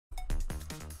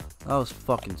That was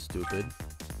fucking stupid.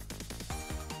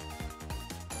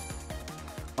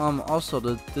 Also,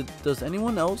 does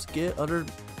anyone else get other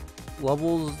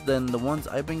levels than the ones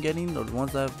I've been getting, or the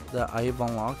ones that I've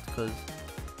unlocked? Because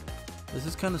this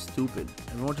is kind of stupid.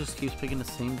 Everyone just keeps picking the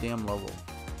same damn level.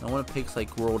 No one picks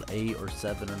like World 8 or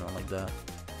 7 or nothing like that.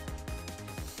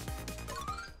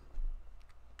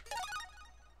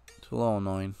 It's a little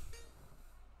annoying.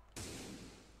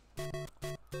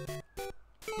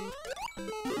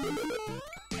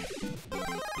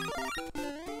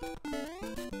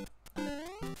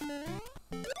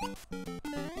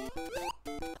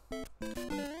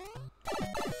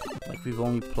 Like we've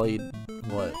only played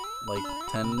what, like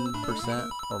 10%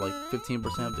 or like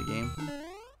 15% of the game.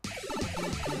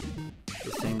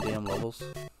 The same damn levels.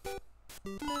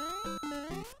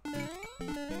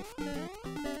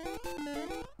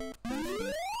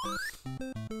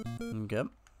 Yep.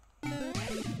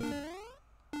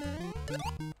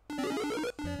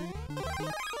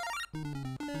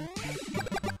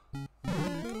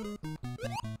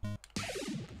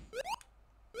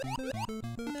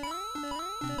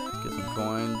 Get some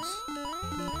coins.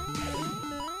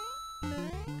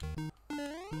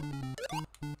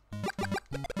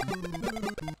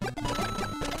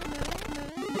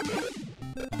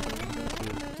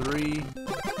 Three.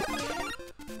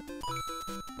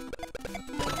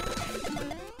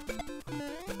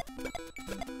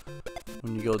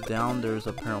 When you go down, there's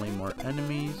apparently more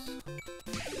enemies,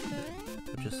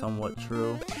 which is somewhat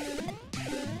true.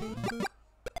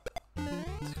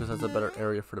 It's because that's a better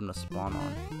area for them to spawn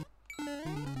on.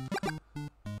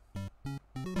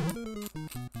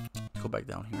 Let's go back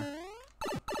down here.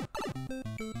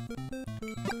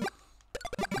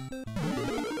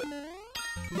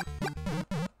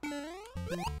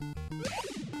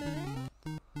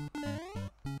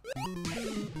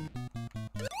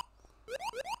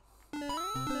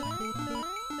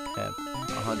 Have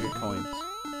 100 coins,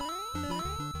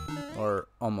 or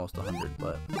almost 100,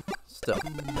 but still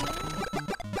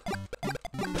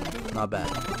not bad.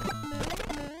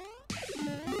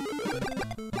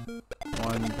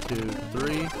 1, 2,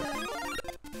 3.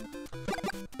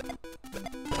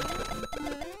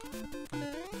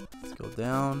 Let's go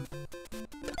down.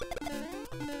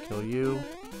 Kill you.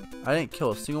 I didn't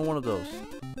kill a single one of those.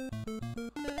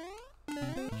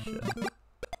 Shit.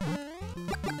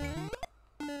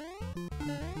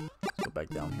 Let's go back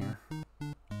down here.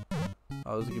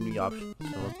 Oh, this is giving me options,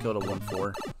 so let's go to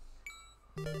 1-4.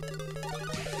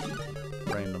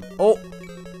 Random. Oh!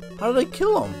 How did I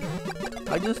kill him?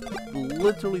 I just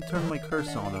literally turned my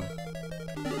cursor on him.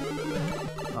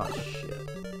 Oh shit.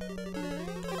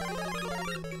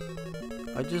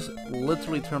 I just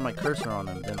literally turned my cursor on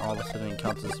him, then all of a sudden it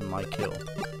counts as my kill.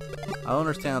 I don't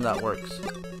understand how that works.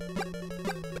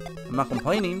 I'm not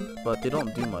complaining, but they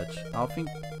don't do much. I don't think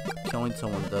killing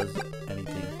someone does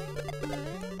anything.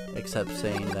 Except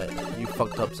saying that you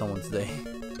fucked up someone's day.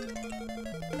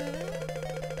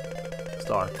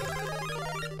 Star.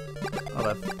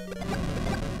 Okay.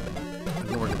 I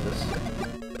can work with this.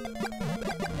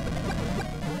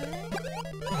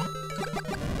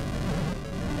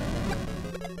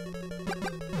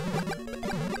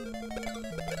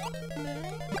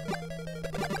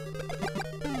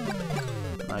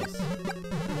 Nice.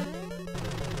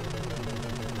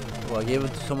 Well, I gave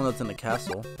it to someone that's in the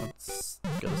castle. That's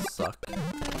gonna suck.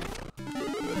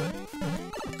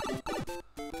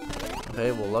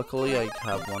 Okay, well luckily I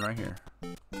have one right here.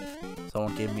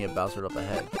 Someone gave me a Bowser up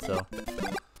ahead, so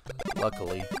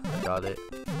luckily I got it.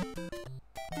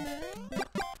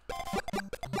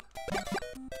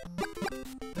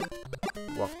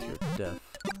 Walk to your death.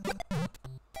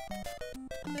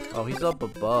 Oh, he's up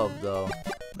above though.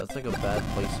 That's like a bad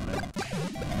placement.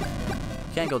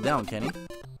 Can't go down, can he?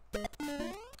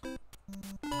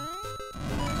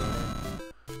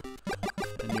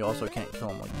 And you also can't kill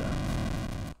him like that.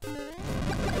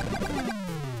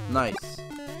 Nice.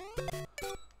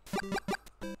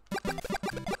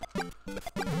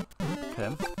 Okay.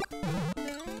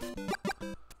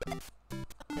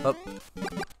 Up.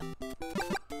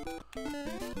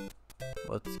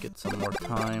 Let's get some more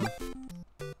time.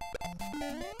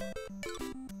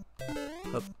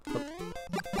 Up, up.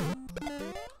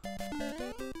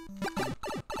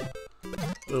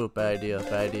 Ooh, bad idea,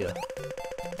 bad idea.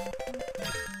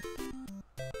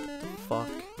 Fuck.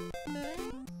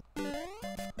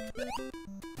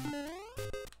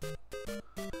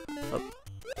 Up.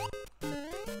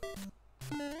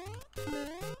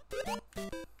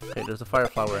 Okay, there's a fire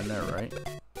flower in there, right?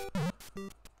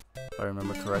 If I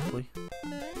remember correctly.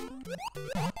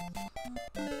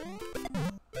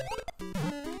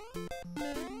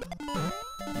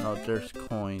 No, there's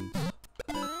coins.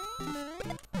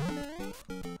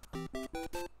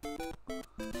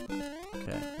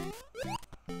 Okay.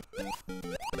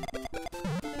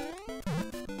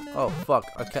 Oh fuck!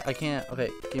 I can't. Okay,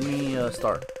 give me a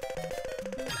star.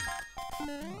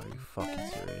 Are you fucking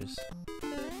serious?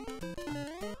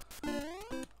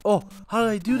 Oh, how did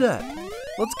I do that?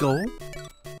 Let's go.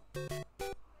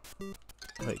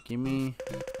 Wait, give me.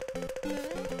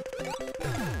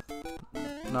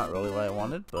 Not really what I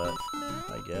wanted, but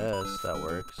I guess that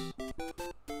works.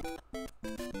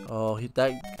 Oh,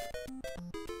 that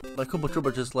Koopa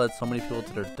Troopa just led so many people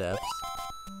to their deaths.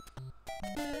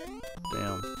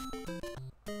 Damn.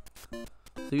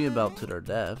 Thinking about to their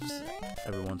deaths,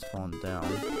 everyone's falling down.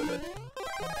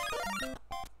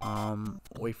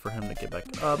 Wait for him to get back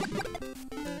up.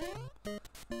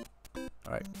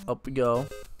 Alright, up we go.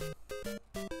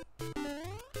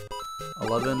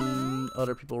 11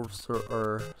 other people are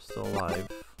still alive.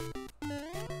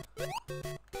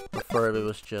 Prefer if it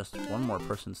was just one more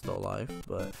person still alive,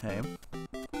 but hey.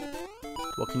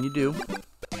 What can you do?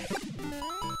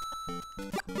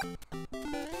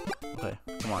 Okay,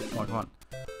 come on, come on, come on.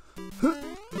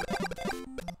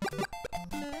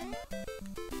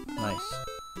 Nice.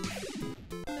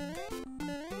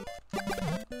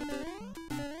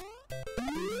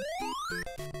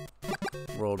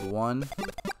 Rolled 1.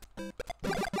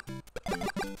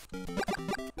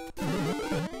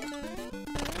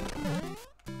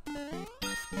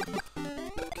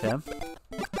 Okay.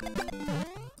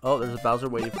 Oh, there's a Bowser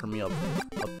waiting for me up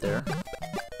there.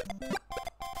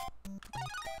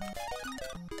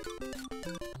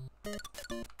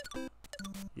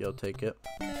 Yo, take it.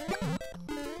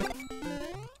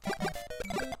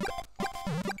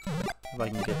 If I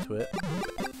can get to it.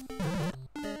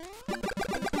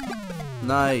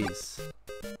 Nice!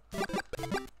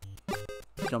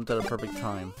 Jumped at a perfect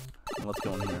time. Let's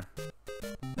go in here.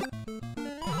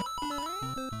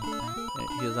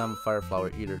 He doesn't have a fire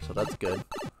flower either, so that's good.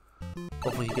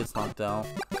 Hopefully he gets knocked out.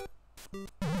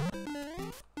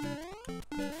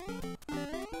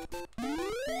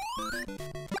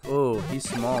 Oh, he's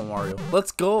small, Mario.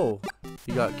 Let's go!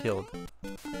 He got killed.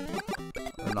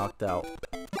 Or knocked out.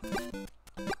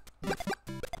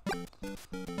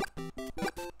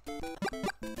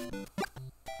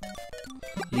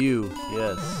 You,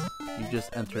 yes. You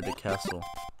just entered the castle.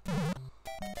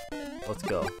 Let's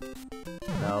go.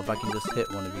 Now if I can just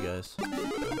hit one of you guys.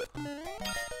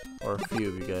 Or a few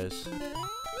of you guys.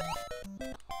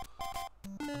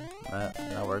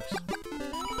 That works.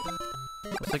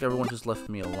 Looks like everyone just left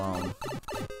me alone.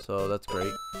 So that's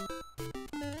great.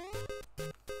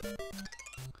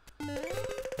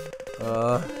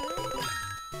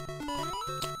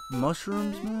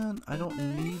 Mushrooms, man? I don't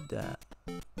need that.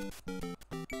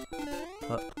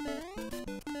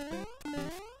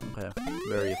 Okay,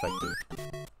 very effective.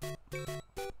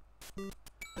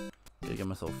 Gotta get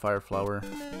myself a fire flower.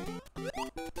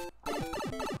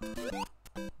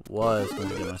 Was going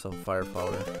to get myself a fire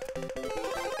flower.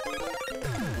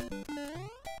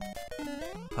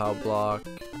 Power block.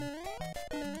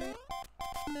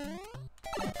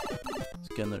 Let's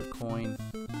get another coin.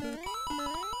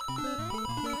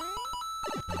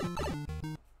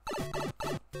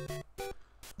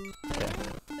 Okay.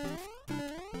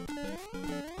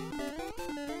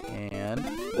 And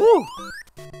woo!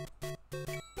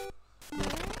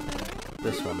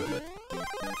 This one.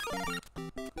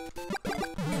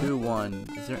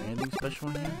 2-1. Is there anything special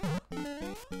in here?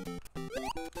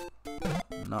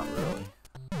 Not really.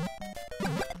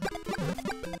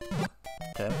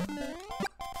 Okay.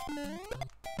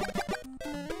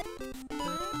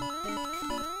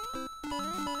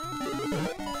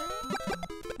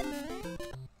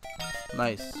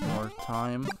 Nice. More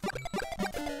time.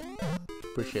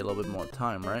 Appreciate a little bit more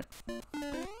time, right?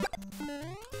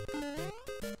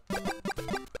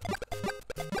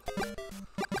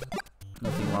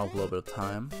 Nothing wrong with a little bit of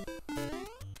time.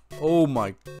 Oh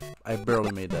my, I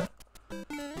barely made that.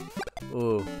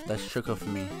 Oh, that shook off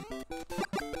me.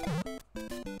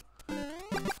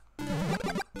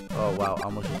 Oh wow, I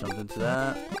almost just jumped into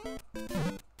that.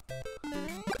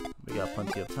 We got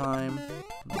plenty of time.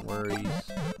 No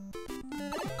worries.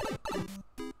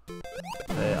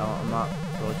 Okay, I'm not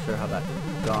really sure how that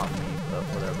got me, but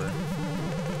whatever.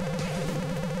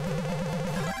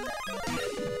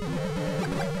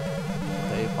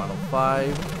 Okay, final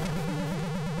 5.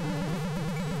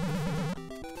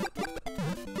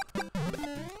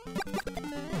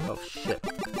 Oh shit.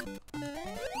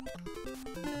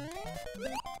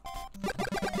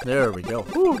 There we go.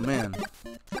 Whew, man.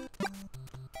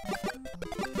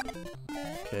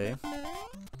 Okay.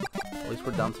 At least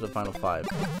we're down to the final 5.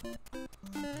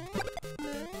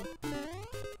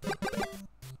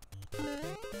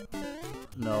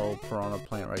 No piranha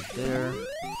plant right there.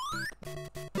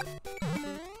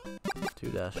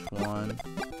 2-1.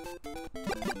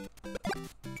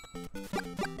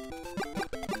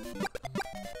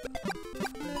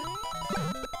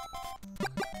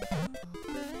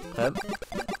 Okay.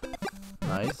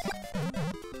 Nice. So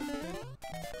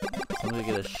I'm gonna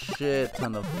get a shit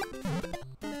ton of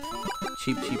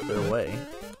cheap their way.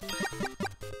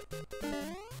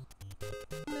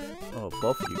 Oh,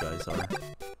 both of you guys are.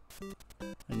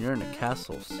 And you're in a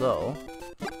castle, so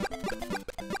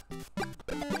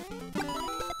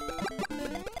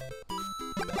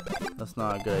that's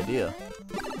not a good idea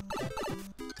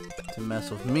to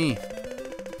mess with me.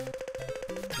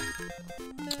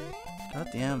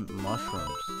 Goddamn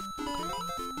mushrooms.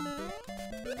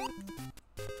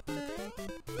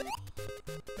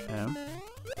 Okay.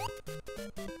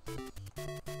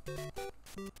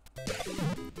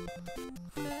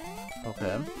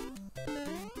 Okay.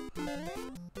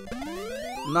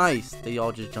 Nice! They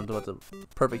all just jumped up at the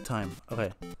perfect time.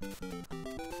 Okay.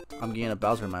 I'm getting a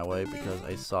Bowser in my way because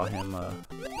I saw him,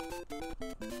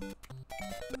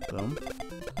 boom.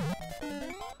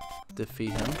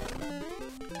 Defeat him.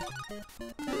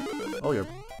 Oh, you're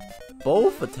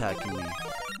both attacking me.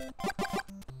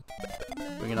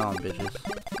 Bring it on, bitches.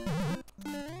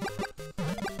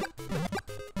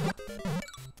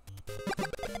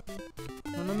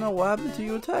 No, what happened to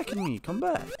you attacking me? Come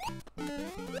back.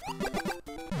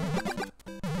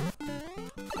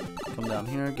 Come down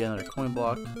here, get another coin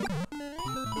block.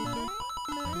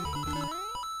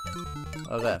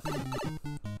 Okay.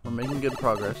 We're making good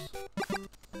progress.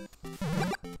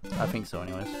 I think so,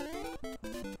 anyways.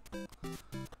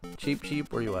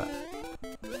 Cheap, where you at?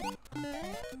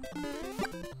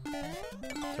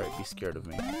 That's right, be scared of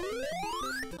me.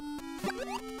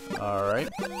 Alright.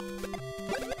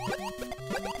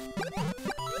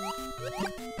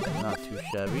 Not too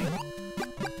shabby.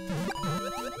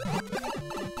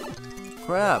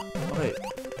 Crap! Wait.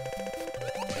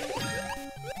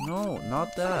 No,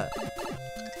 not that.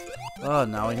 Oh,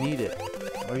 now I need it.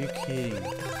 Are you kidding?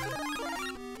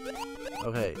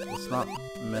 Okay, let's not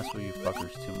mess with you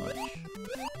fuckers too much.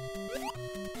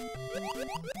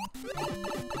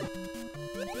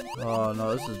 Oh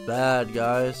no, this is bad,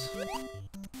 guys.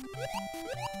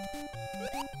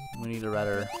 We need a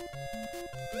rather...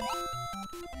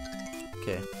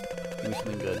 Okay, give me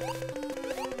something good.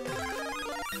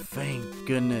 Thank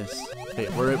goodness. Okay,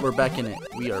 we're back in it.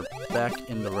 We are back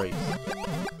in the race.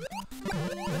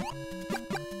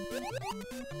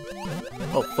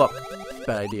 Oh fuck!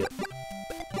 Bad idea.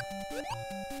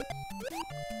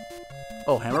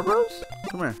 Oh, Hammer Bros?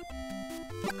 Come here.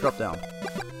 Drop down.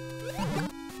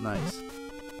 Nice.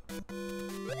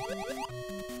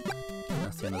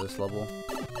 That's the end of this level.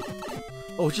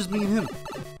 Oh, it's just me and him.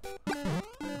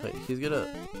 Okay, he's gonna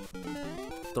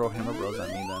throw Hammer Bros at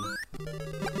me then.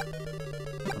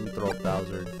 Let me throw a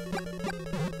Bowser.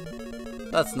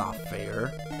 That's not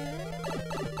fair.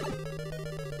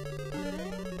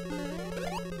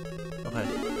 Okay.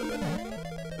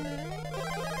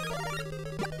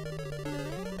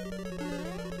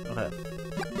 Okay.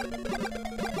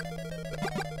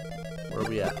 Where are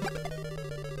we at?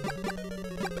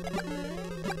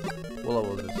 What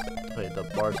level is this? Wait, the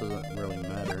bars doesn't really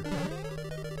matter.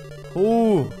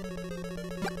 Ooh!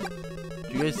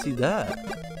 Did you guys see that?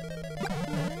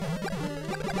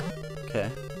 Okay.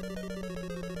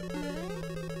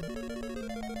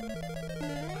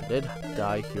 I did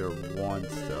die here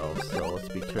once though, so let's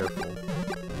be careful.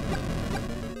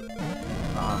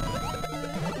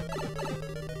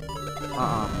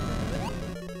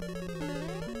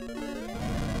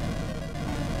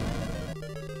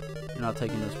 You're not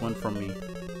taking this win from me.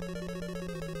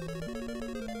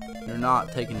 You're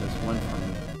not taking this win from me.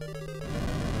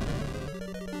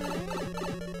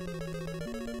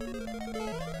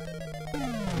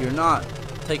 You're not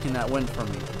taking that win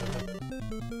from me.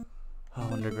 Oh,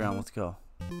 underground, let's go.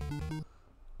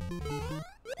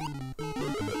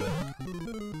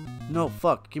 No,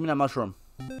 fuck, give me that mushroom.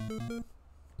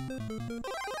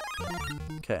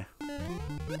 Okay.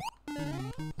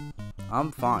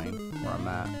 I'm fine where I'm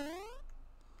at.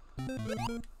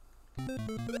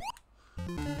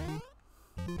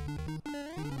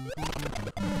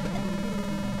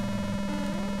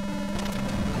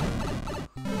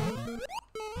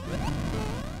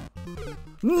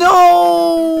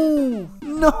 No!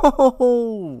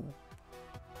 No!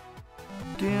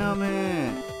 Damn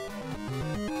it.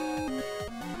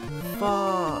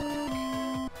 Fuck.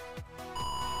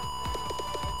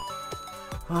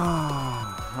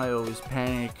 I always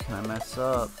panic and I mess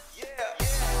up.